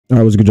All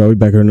right, what's good, y'all? We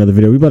back here in another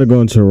video. We about to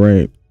go into a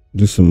rank,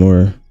 do some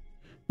more.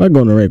 I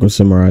go in the rank with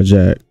Samurai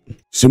Jack.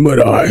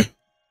 Samurai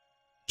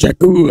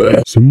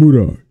Jacku.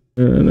 Samurai. Alright,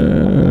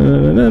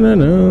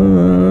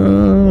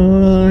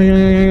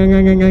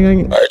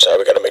 y'all,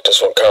 we gotta make this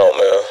one count,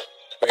 man.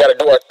 We gotta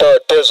do our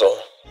third thizzle.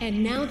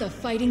 And now the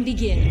fighting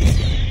begins.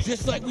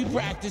 Just like we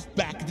practiced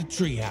back at the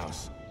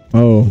treehouse.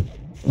 Oh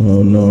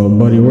no,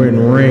 buddy, we're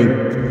in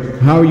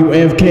rank. How are you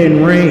AFK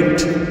in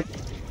ranked?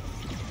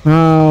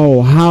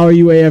 How are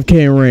you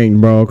AFK in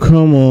ranked, bro?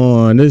 Come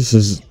on, this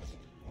is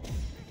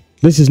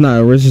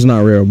not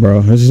real,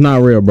 bro. This is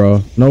not real,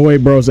 bro. No way,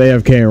 bro's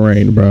AFK in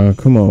ranked, bro.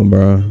 Come on,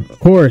 bro.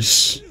 Of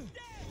course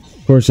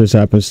this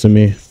happens to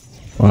me.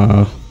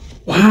 Wow.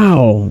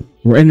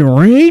 We're in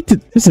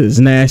ranked. This is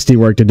nasty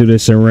work to do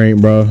this in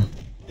ranked, bro.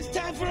 It's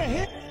time for a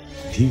hit.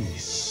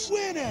 Peace.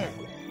 Winner.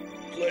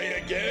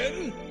 Play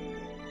again.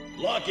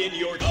 Lock in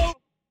your.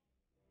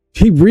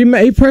 He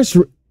pressed,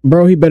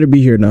 bro. He better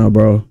be here now,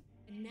 bro.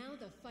 And now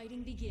the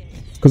fighting begins.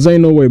 Cause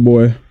ain't no way,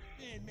 boy. Man,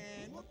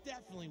 we'll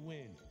definitely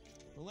win.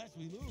 Unless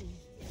we lose.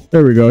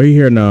 There we go. He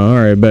here now. All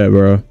right, bet,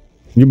 bro.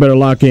 You better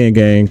lock in,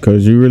 gang,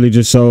 cause you really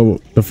just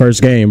sold the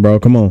first game, bro.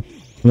 Come on,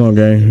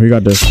 gang. We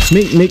got this.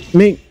 Mink.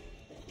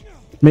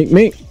 I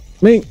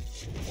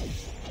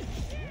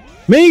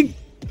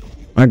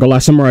ain't gonna lie,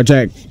 Samurai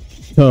Jack,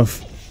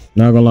 tough.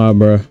 Not gonna lie,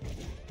 bro.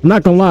 I'm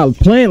not gonna lie.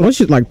 Playing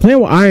with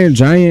Iron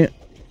Giant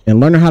and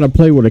learning how to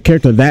play with a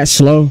character that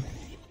slow.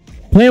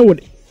 Playing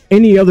with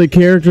any other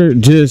character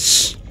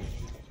just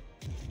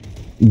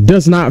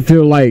does not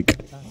feel like.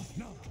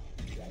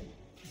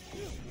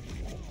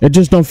 It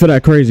just don't feel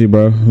that crazy,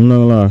 bro. I'm not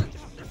gonna lie.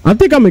 I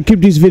think I'm gonna keep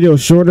these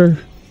videos shorter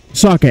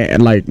so I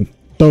can like do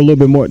a little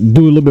bit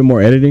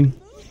more editing.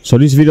 So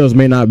these videos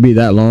may not be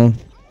that long.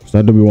 So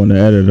I do be wanting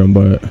to edit them,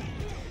 but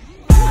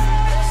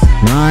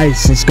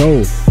nice, let's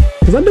go.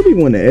 Cause I do be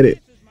wanting to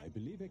edit.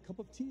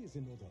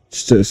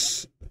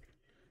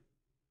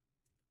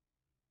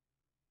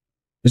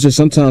 It's just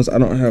sometimes I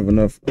don't have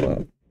enough.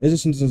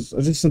 It's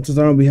just sometimes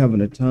I don't be having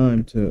the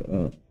time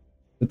to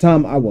the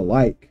time I would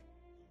like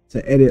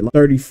to edit like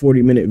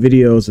 30-40 minute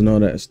videos and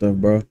all that stuff,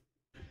 bro.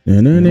 You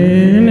do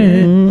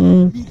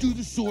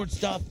the sword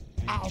stuff.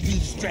 I'll do the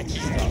stretchy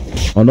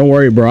stuff. Oh, don't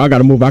worry, bro. I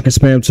gotta move. I can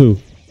spam too.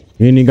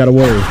 You ain't even gotta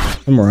worry.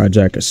 Samurai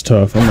Jack is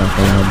tough. I'm not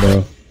gonna lie,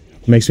 bro.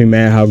 Makes me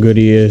mad how good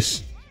he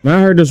is. Man,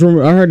 I heard this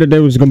rumor. I heard that they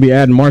was gonna be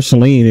adding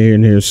Marceline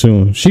in here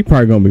soon. She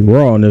probably gonna be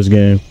raw in this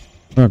game.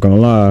 I'm not gonna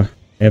lie.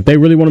 And if they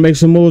really want to make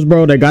some moves,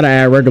 bro, they gotta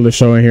add regular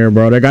show in here,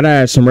 bro. They gotta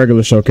add some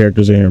regular show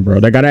characters in here, bro.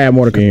 They gotta add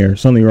Mordecai in here.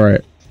 Something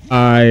right.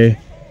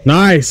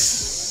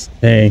 Nice.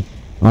 Dang.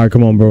 All right,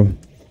 come on, bro.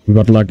 We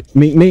about to lock it.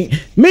 Mink.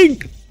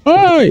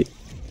 Hey.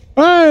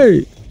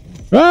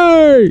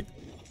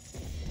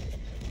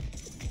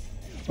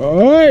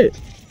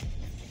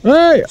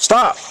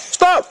 Stop.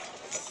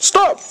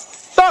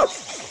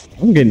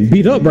 I'm getting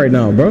beat up right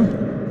now, bro.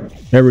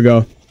 There we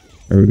go.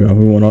 We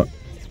want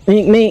to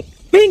Mink.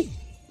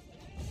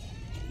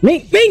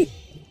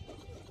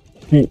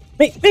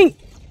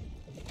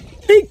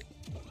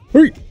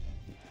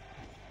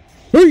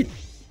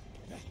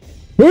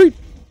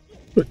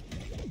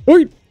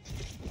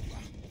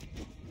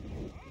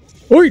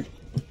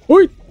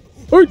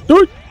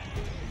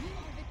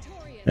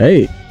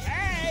 Hey,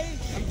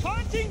 I'm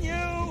taunting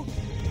you.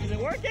 Is it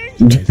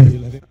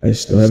working? I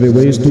still have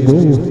ways to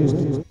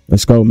go.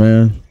 Let's go,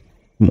 man.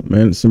 Come on,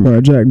 man.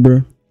 Samurai Jack,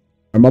 bro.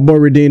 My boy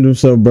redeemed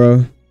himself,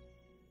 bro.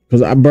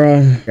 Cause I'm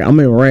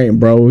in rank,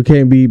 bro. We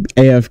can't be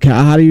AFK.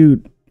 How do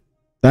you?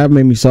 That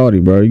made me salty,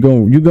 bro. You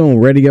going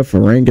ready up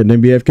for rank and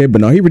then be AFK?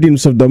 But no, he redeemed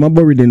himself, though. My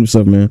boy redeemed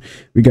himself, man.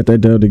 We got that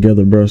deal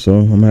together, bro. So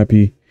I'm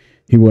happy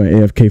he went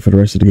AFK for the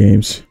rest of the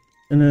games.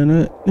 And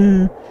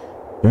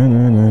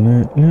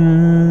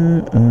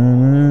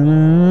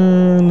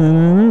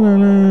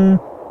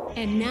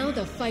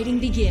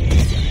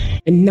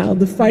now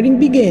the fighting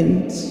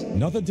begins.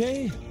 Another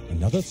day,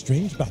 another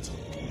strange battle.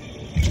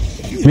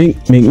 Mink.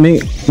 Using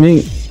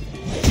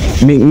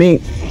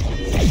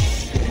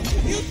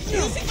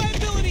my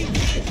ability.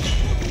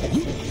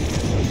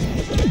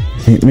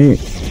 Mink.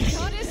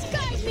 Goddess,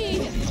 guide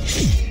me.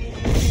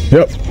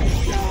 Yep.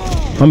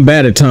 I'm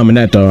bad at timing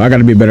that, though. I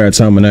gotta be better at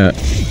timing that.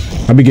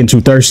 I be getting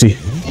too thirsty.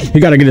 He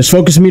gotta get his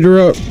focus meter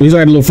up. He's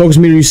got a little focus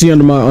meter you see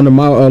under my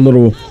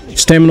little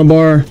stamina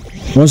bar.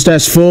 Once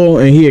that's full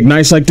and he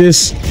ignites like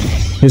this,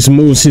 some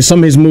of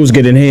his moves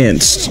get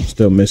enhanced.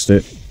 Still missed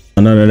it.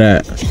 None of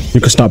that. You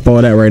can stop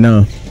all that right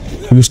now.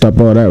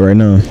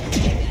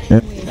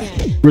 Yeah.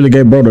 Really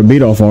gave bro the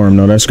beat off arm,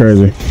 though. That's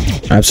crazy.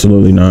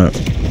 Absolutely not.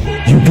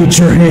 You get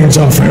your hands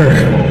off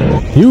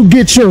her. You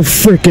get your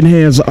freaking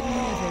hands off.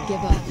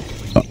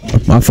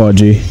 My fault,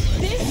 G.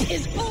 This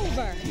is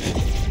over.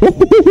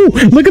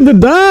 Look at the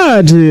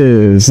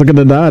dodges.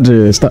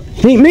 Stop.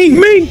 Mink.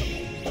 Match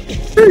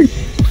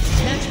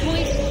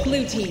point,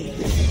 blue team.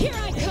 Here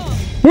I come.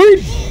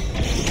 Wait.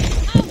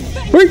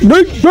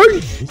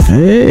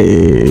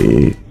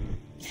 Hey.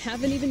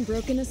 Haven't even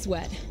broken a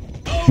sweat.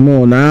 Come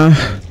on now.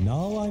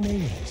 Now I may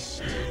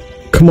rest.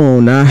 Come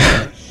on now.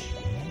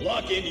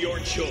 Lock in your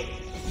choke.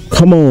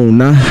 Come on,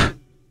 nah.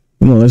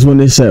 Come on, let's win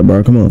this set,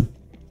 bro. Come on.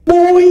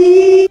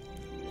 Boy!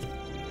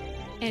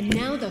 And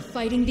now the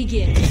fighting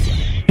begins.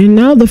 And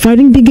now the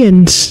fighting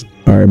begins.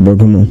 All right, bro,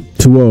 come on.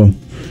 2-0.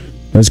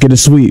 Let's get a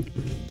sweep.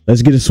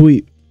 Let's get a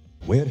sweep.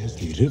 Where has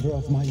the river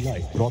of my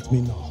life brought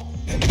me now?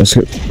 Let's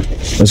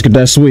get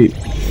that sweep.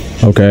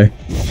 Okay.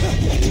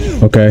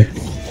 Okay.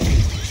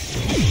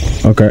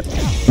 Okay.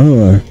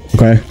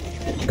 Okay.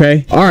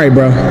 Okay. All right,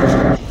 bro.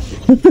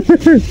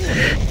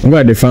 I'm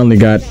glad they finally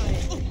got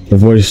the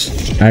voice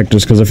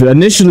actors, because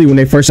initially when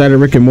they first added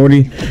Rick and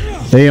Morty,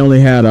 they only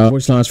had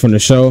voice lines from the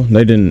show.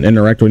 They didn't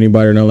interact with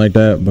anybody or nothing like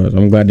that, but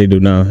I'm glad they do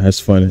now. That's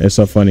funny. It's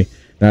so funny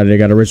now that they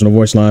got original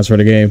voice lines for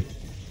the game.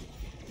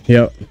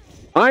 Yep.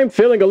 I'm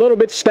feeling a little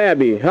bit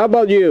stabby. How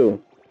about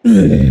you?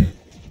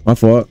 My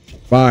fault.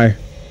 Bye.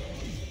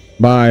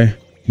 Bye.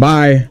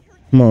 Bye.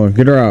 Come on,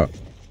 get her out.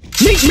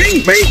 Me.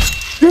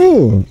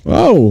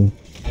 Oh.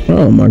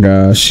 Oh my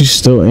gosh, she's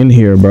still in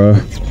here, bro.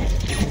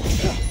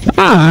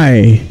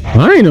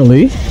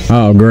 Finally.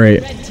 Oh,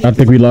 great. I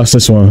think we lost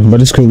this one,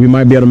 but it's cool. We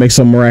might be able to make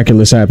something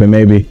miraculous happen,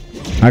 maybe.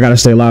 I gotta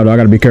stay loud, though. I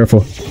gotta be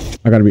careful.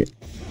 I gotta be...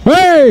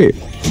 Hey!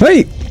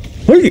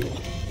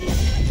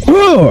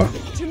 Oh!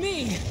 To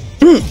me.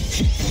 Me!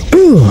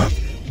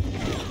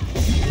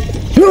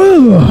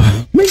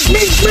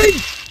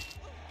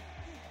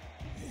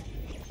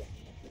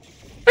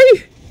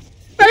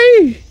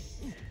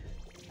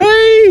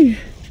 Hey!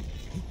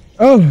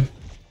 Oh!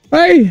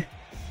 Hey!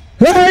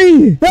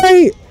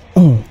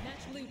 Oh!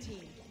 Match blue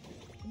team.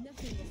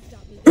 Nothing will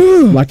stop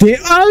me. Locked in.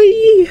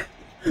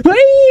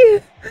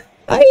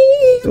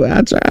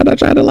 I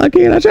tried to lock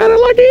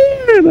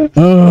in.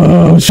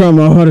 Oh, I was trying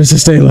my hardest to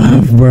stay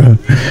alive, bro.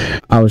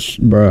 I was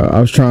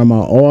trying my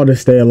all to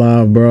stay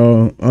alive,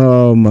 bro.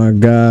 Oh my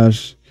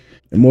gosh.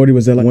 And Morty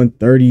was at like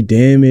 130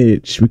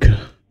 damage. We could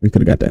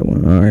have got that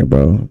one. All right,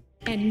 bro.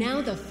 And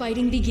now the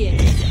fighting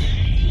begins.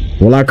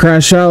 Will I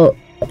crash out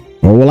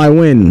or will I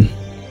win?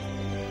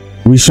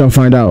 We shall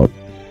find out.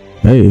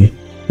 Hey.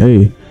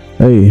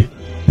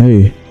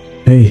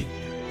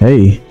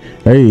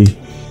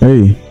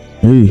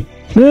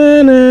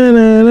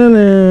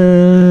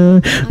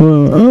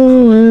 We'll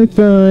always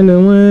find a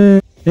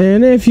way.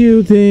 And if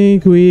you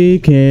think we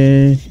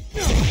can.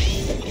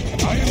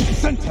 I am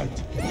centered.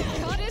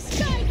 Goddess,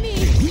 guide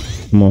me.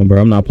 Come on,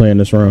 bro. I'm not playing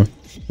this round.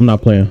 I'm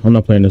not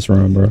playing this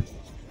round, bro.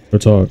 We'll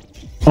talk.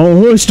 On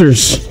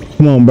hoisters.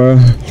 Come on, bro.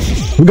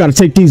 We gotta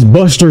take these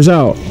busters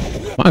out.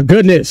 My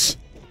goodness.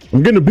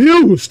 I'm getting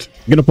abused.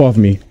 Get up off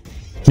me.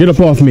 Get up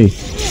off me.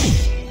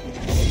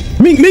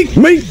 Me.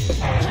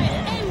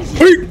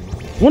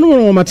 One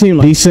on my team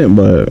like decent,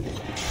 but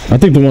I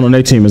think the one on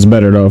their team is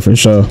better though, for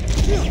sure.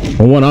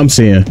 The one I'm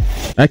seeing.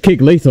 That kick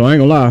lethal, I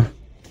ain't gonna lie.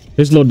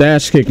 This little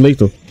dash kick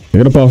lethal.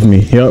 Get up off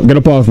me. Yup, get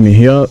up off me.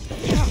 Yup.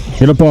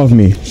 Get up off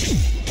me.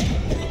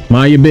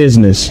 Mind your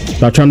business.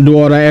 Stop trying to do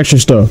all that extra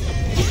stuff.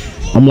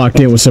 I'm locked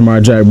in with Samurai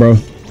Jack, bro.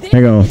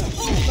 Hang on.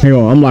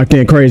 I'm locked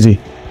in crazy.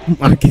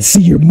 I can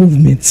see your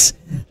movements.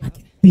 I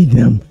can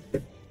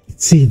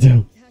see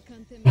them.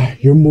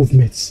 Your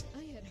movements.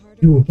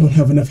 You don't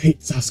have enough hate,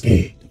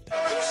 Sasuke.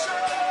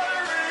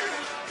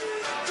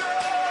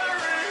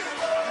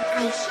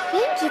 I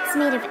think it's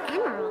made of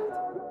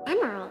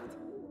emerald.